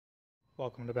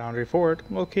Welcome to Boundary Ford,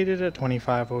 located at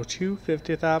 2502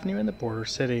 50th Avenue in the Border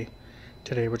City.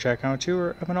 Today we're checking out a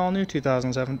tour of an all-new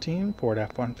 2017 Ford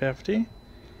F-150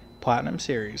 Platinum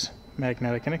Series,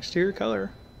 magnetic and exterior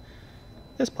color.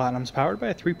 This Platinum is powered by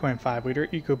a 3.5-liter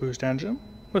Ecoboost engine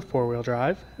with 4-wheel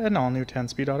drive and an all-new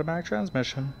 10-speed automatic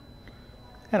transmission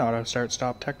and auto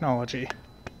start-stop technology.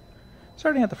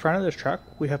 Starting at the front of this truck,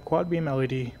 we have quad-beam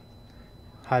LED,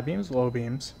 high beams, low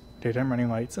beams, daytime running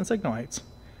lights, and signal lights,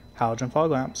 halogen fog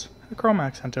lamps, a chrome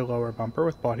accented lower bumper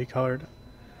with body colored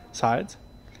sides,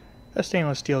 a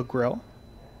stainless steel grille,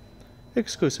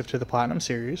 exclusive to the Platinum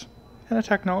series, and a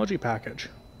technology package,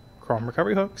 chrome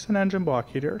recovery hooks, an engine block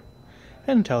heater,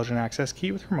 an intelligent access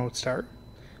key with remote start,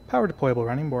 power deployable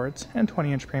running boards, and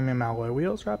 20-inch premium alloy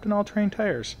wheels wrapped in all-terrain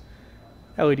tires,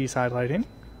 LED side lighting,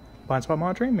 blind spot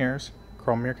monitoring mirrors,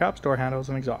 chrome mirror caps, door handles,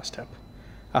 and exhaust tip,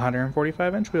 a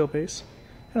 145-inch wheelbase,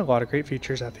 and a lot of great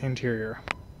features at the interior.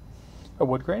 A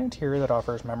wood grain interior that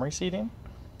offers memory seating,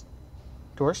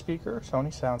 door speaker,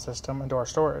 Sony sound system, and door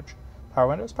storage, power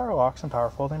windows, power locks, and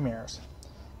power folding mirrors,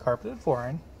 carpeted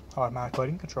flooring, automatic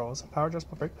lighting controls, and power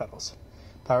adjustable brake pedals,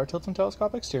 power tilt and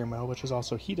telescopic steering wheel, which is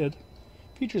also heated,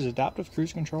 features adaptive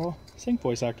cruise control, sync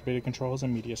voice activated controls,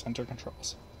 and media center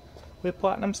controls. With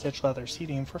platinum stitched leather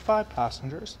seating for 5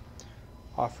 passengers,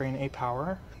 offering a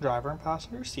power driver and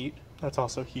passenger seat that's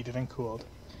also heated and cooled.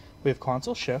 We have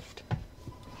console shift,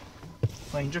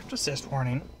 lane drift assist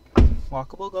warning,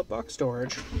 lockable glove box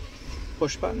storage,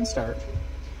 push button start,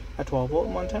 a 12-volt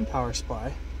 110 power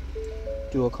supply,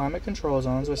 dual climate control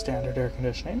zones with standard air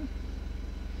conditioning,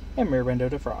 and rear window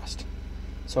defrost.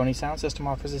 Sony sound system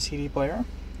offers a CD player,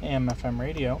 AM/FM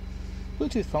radio,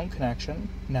 Bluetooth phone connection,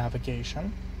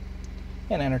 navigation,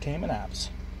 and entertainment apps.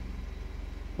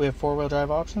 We have 4-wheel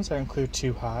drive options that include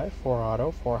 2 high, 4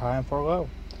 auto, 4 high, and 4 low,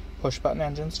 push button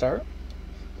engine start,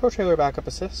 Pro Trailer Backup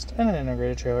Assist, and an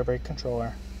integrated trailer brake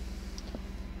controller.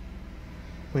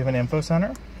 We have an info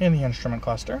center in the instrument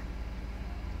cluster.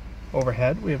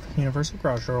 Overhead, we have universal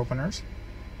garage door openers,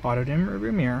 auto dim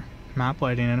rearview mirror, map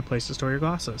lighting, and a place to store your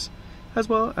glasses, as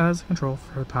well as control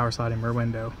for the power sliding rear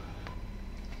window.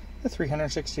 The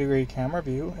 360-degree camera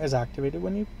view is activated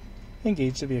when you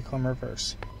engage the vehicle in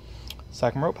reverse.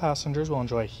 Second row passengers will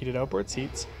enjoy heated outboard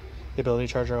seats, the ability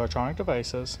to charge their electronic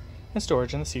devices, and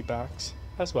storage in the seat backs,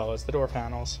 as well as the door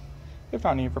panels. If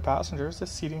not needed for passengers,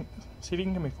 this seating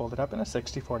can be folded up in a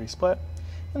 60-40 split,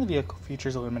 and the vehicle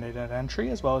features illuminated entry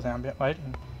as well as ambient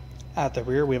lighting. At the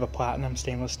rear, we have a platinum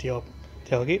stainless steel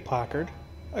tailgate placard,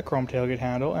 a chrome tailgate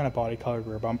handle, and a body-colored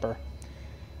rear bumper.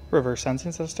 Reverse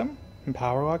sensing system, and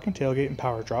power locking tailgate and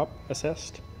power drop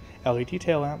assist, LED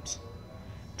tail lamps,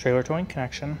 trailer towing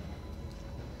connection,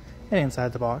 and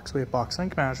inside the box, we have box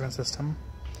link management system,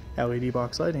 LED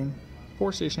box lighting,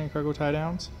 4 stationary cargo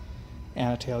tie-downs,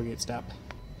 and a tailgate step.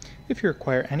 If you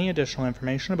require any additional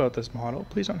information about this model,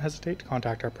 please don't hesitate to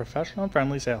contact our professional and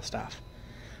friendly sales staff.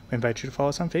 We invite you to follow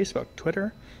us on Facebook,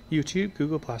 Twitter, YouTube,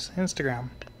 Google+, and Instagram.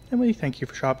 And we thank you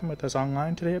for shopping with us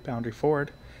online today at Boundary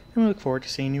Ford, and we look forward to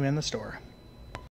seeing you in the store.